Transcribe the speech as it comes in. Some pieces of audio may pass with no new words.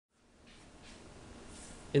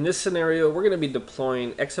In this scenario, we're going to be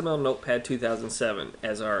deploying XML Notepad 2007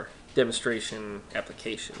 as our demonstration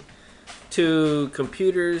application to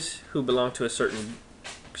computers who belong to a certain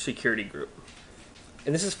security group.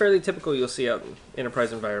 And this is fairly typical, you'll see out in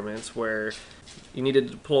enterprise environments where you need to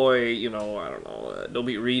deploy, I don't know,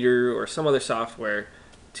 Adobe Reader or some other software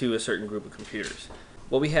to a certain group of computers.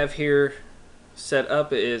 What we have here set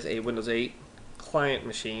up is a Windows 8 client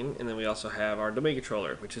machine, and then we also have our domain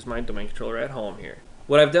controller, which is my domain controller at home here.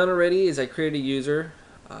 What I've done already is I created a user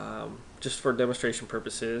just for demonstration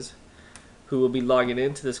purposes who will be logging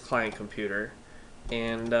into this client computer,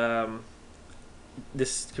 and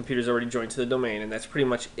this computer is already joined to the domain, and that's pretty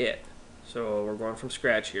much it. So we're going from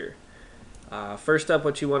scratch here. First up,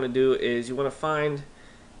 what you want to do is you want to find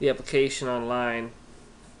the application online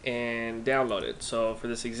and download it. So for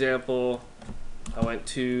this example, I went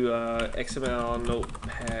to XML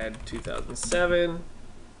Notepad 2007.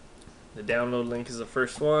 The download link is the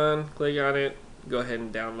first one. Click on it. Go ahead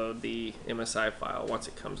and download the MSI file once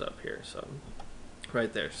it comes up here. So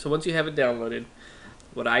right there. So once you have it downloaded,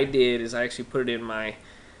 what I did is I actually put it in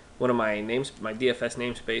one of my DFS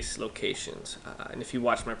namespace locations. And if you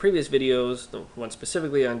watch my previous videos, the one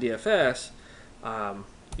specifically on DFS,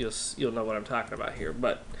 you'll know what I'm talking about here.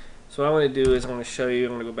 But so what I want to do is I'm going to show you.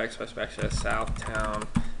 I'm going to go back to Southtown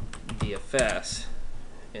DFS,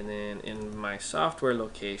 and then in my software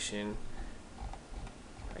location,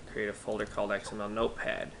 I create a folder called XML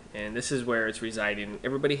Notepad, and this is where it's residing.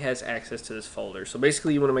 Everybody has access to this folder. So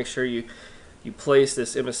basically, you want to make sure you place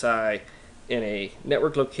this MSI in a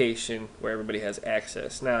network location where everybody has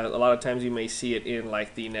access. Now, a lot of times you may see it in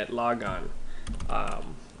like the net logon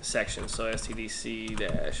section. So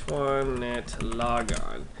stdc-1 net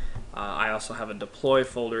logon. I also have a deploy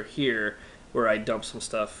folder here where I dumped some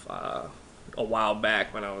stuff a while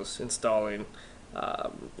back when I was installing,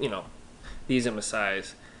 these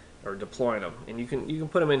MSIs or deploying them. And you can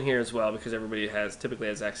put them in here as well because everybody typically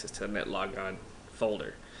has access to the net logon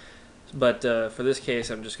folder. But for this case,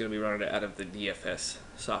 I'm just going to be running it out of the DFS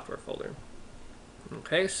software folder.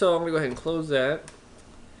 Okay, so I'm going to go ahead and close that.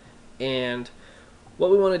 And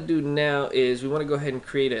what we want to do now is we want to go ahead and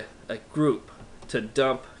create a group to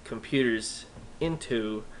dump computers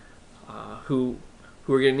into who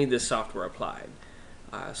are going to need this software applied.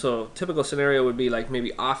 So typical scenario would be like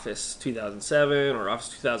maybe Office 2007 or Office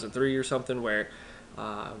 2003 or something where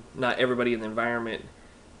not everybody in the environment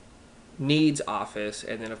needs Office,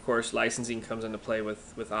 and then of course licensing comes into play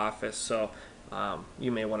with Office, so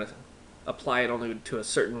you may want to apply it only to a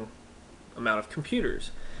certain amount of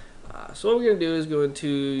computers. So what we're going to do is go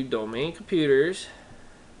into Domain Computers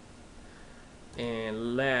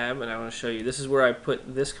and Lab, and I want to show you, this is where I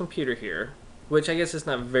put this computer here, which I guess is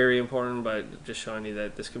not very important, but just showing you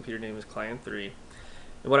that this computer name is Client 3.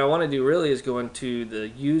 And what I want to do really is go into the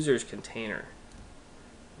users container,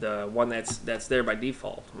 the one that's there by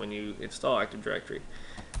default when you install Active Directory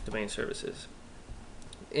domain services.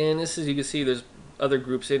 And this is, you can see there's other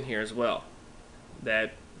groups in here as well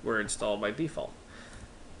that were installed by default.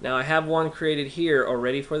 Now I have one created here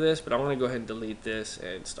already for this, but I want to go ahead and delete this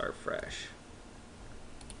and start fresh.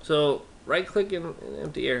 So right click in an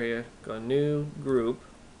empty area, go new group.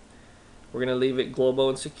 We're going to leave it global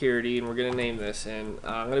and security, and we're going to name this. And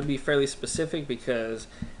I'm going to be fairly specific because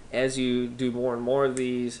as you do more and more of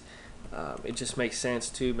these, it just makes sense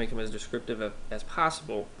to make them as descriptive as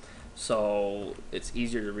possible, so it's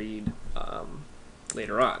easier to read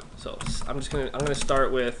later on. So I'm gonna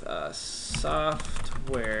start with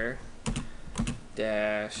software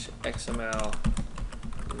 -XML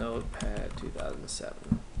Notepad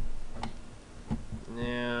 2007.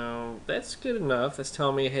 Now that's good enough. That's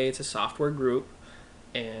telling me, hey, it's a software group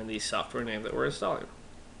and the software name that we're installing.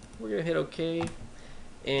 We're gonna hit OK.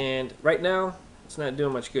 And right now, it's not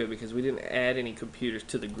doing much good because we didn't add any computers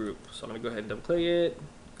to the group. So I'm going to go ahead and double click it,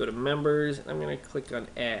 go to members, and I'm going to click on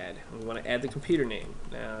add. We want to add the computer name.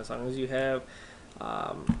 Now, as long as you have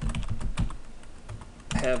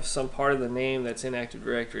some part of the name that's in Active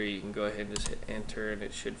Directory, you can go ahead and just hit enter and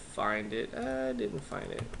it should find it. I didn't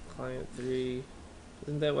find it. Client 3.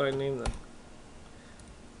 Isn't that what I named the...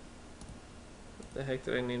 What the heck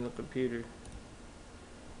did I name the computer?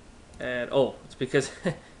 Oh, it's because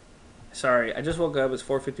sorry, I just woke up. It's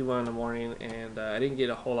 4:51 in the morning, and I didn't get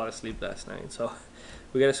a whole lot of sleep last night, so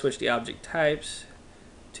we got to switch the object types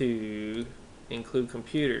to include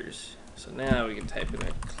computers. So now we can type in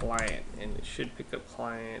a client, and it should pick up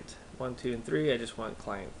client 1, 2, and 3. I just want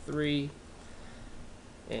client 3,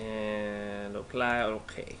 and apply.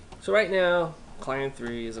 Okay. So right now, client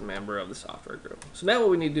 3 is a member of the software group. So now what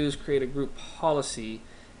we need to do is create a group policy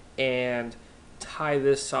and tie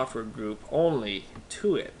this software group only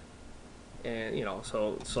to it, and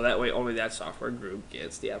so that way only that software group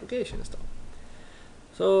gets the application installed.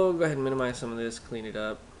 So go ahead and minimize some of this, clean it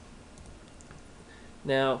up.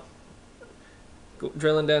 Now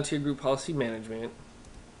drilling down to your group policy management,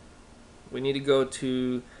 we need to go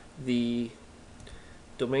to the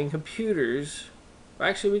domain computers.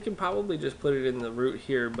 Actually, we can probably just put it in the root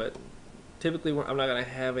here, but typically I'm not going to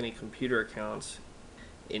have any computer accounts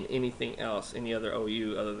in anything else, any other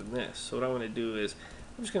OU other than this. So what I want to do is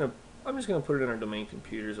I'm just going to put it in our domain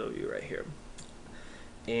computers OU right here.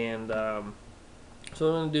 And so what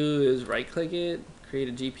I'm going to do is right click it, create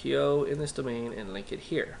a GPO in this domain, and link it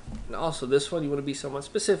here. And also this one you want to be somewhat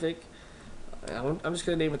specific. I'm just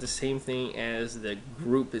going to name it the same thing as the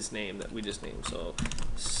group is named that we just named. So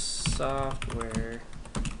software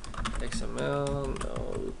XML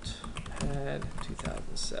Notepad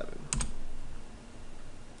 2007.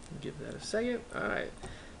 Give that a second. Alright,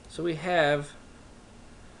 so we have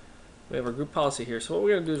our group policy here. So what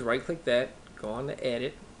we're going to do is right click that, go on to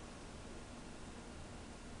edit.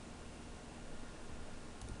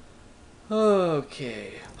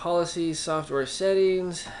 Okay, policies, software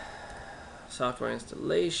settings, software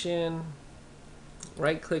installation.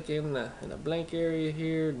 Right click in the blank area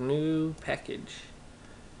here, new package.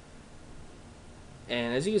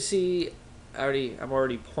 And as you can see, I'm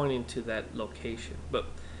already pointing to that location. But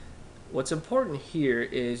what's important here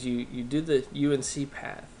is you do the UNC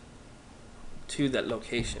path to that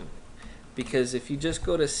location, because if you just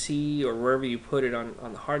go to C or wherever you put it on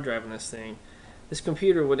the hard drive in this thing, this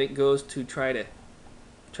computer, when it goes to try to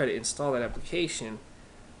install that application,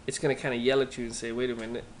 it's going to kind of yell at you and say, wait a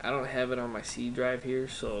minute, I don't have it on my C drive here.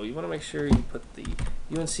 So you want to make sure you put the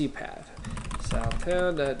UNC path,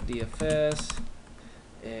 southtown.dfs,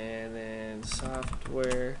 and then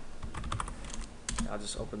software. I'll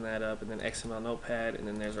just open that up, and then XML Notepad, and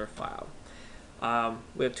then there's our file.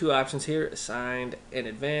 We have two options here, assigned and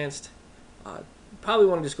advanced. Probably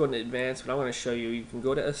want to just go into advanced, but I want to show you, you can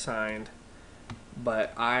go to assigned,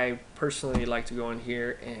 but I personally like to go in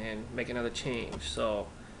here and make another change. So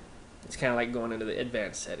it's kind of like going into the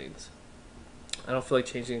advanced settings. I don't feel like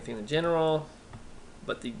changing anything in general,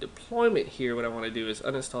 but the deployment here, what I want to do is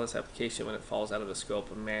uninstall this application when it falls out of the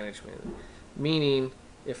scope of management. Meaning,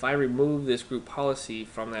 if I remove this group policy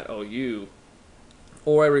from that OU,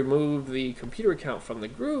 or I remove the computer account from the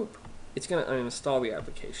group, it's going to uninstall the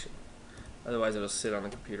application. Otherwise, it'll sit on the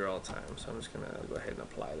computer all the time. So I'm just going to go ahead and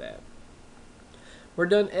apply that. We're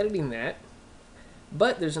done editing that,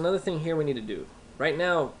 but there's another thing here we need to do. Right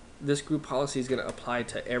now, this group policy is going to apply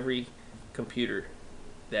to every computer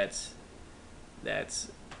that's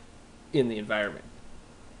in the environment.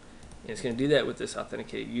 And it's going to do that with this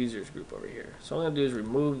authenticated users group over here. So all I'm going to do is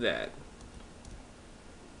remove that.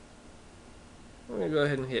 I'm going to go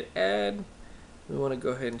ahead and hit add. We want to go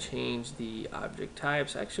ahead and change the object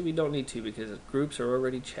types. Actually, we don't need to because groups are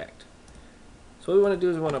already checked. So what we want to do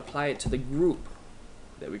is we want to apply it to the group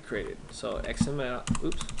that we created. So XML,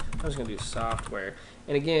 oops, I'm just going to do software.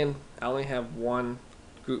 And again, I only have one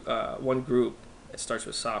group that starts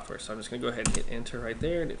with software. So I'm just going to go ahead and hit enter right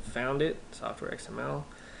there, and it found it, software XML.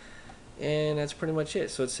 And that's pretty much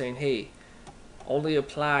it. So it's saying, hey, only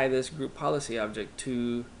apply this group policy object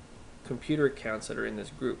to computer accounts that are in this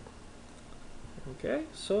group. Okay,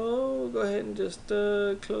 so we'll go ahead and just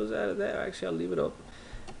close out of that. Actually, I'll leave it open.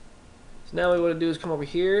 So now what we want to do is come over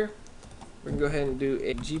here. We're going to go ahead and do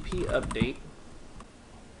a GP update.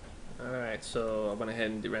 Alright, so I went ahead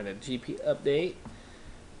and ran a GP update.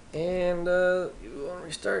 And you want to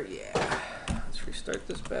restart? Yeah. Let's restart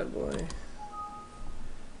this bad boy.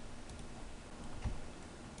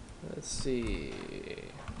 Let's see.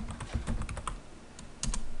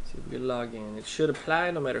 See if we can log in. It should apply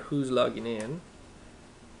no matter who's logging in,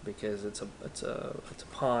 because it's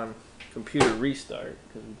upon computer restart,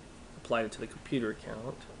 because we applied it to the computer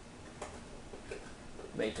account. It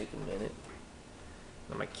may take a minute.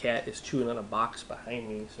 Now my cat is chewing on a box behind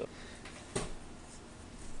me, so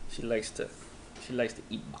she likes to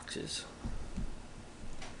eat boxes.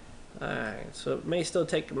 Alright, so it may still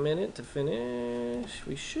take a minute to finish.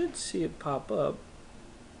 We should see it pop up.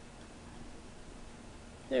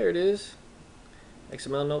 There it is.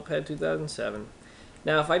 XML Notepad 2007.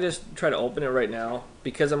 Now if I just try to open it right now,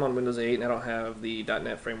 because I'm on Windows 8 and I don't have the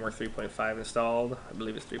 .NET Framework 3.5 installed, I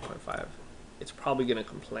believe it's 3.5, it's probably going to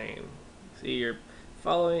complain. See, you're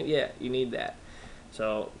following? Yeah, you need that.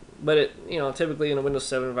 So, but it, typically in a Windows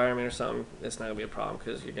 7 environment or something, it's not going to be a problem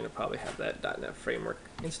because you're going to probably have that .NET Framework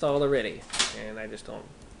installed already. And I just don't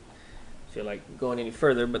feel like going any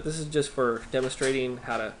further, but this is just for demonstrating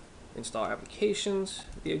how to install applications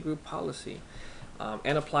via group policy.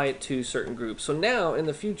 and apply it to certain groups. So now in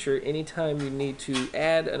the future, anytime you need to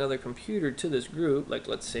add another computer to this group, like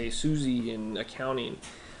let's say Susie in accounting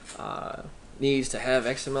needs to have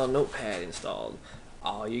XML Notepad installed,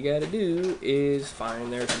 all you got to do is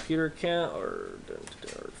find their computer account or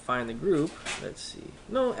find the group. Let's see.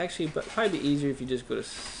 No, actually, but probably be easier if you just go to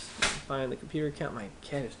find the computer account. My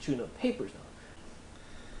cat is chewing up papers now.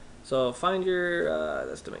 So find your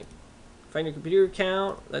that's the main. Find your computer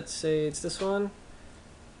account. Let's say it's this one.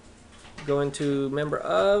 Go into member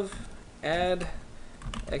of, add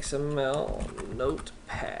XML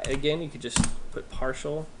Notepad. Again, you could just put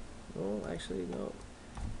partial. Oh, actually, no.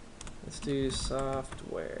 Let's do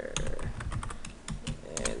software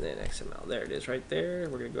and then XML. There it is right there.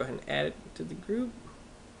 We're going to go ahead and add it to the group.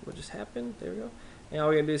 What just happened? There we go. And all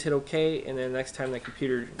we're going to do is hit OK, and then next time the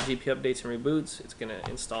computer GPO updates and reboots, it's going to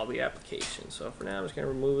install the application. So for now, I'm just going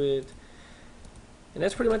to remove it. And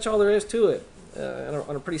that's pretty much all there is to it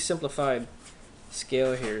on a pretty simplified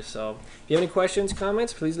scale here. So if you have any questions,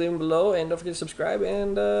 comments, please leave them below, and don't forget to subscribe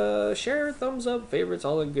and share, thumbs up, favorites,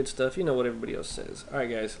 all the good stuff. You know what everybody else says. All right,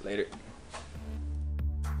 guys, later.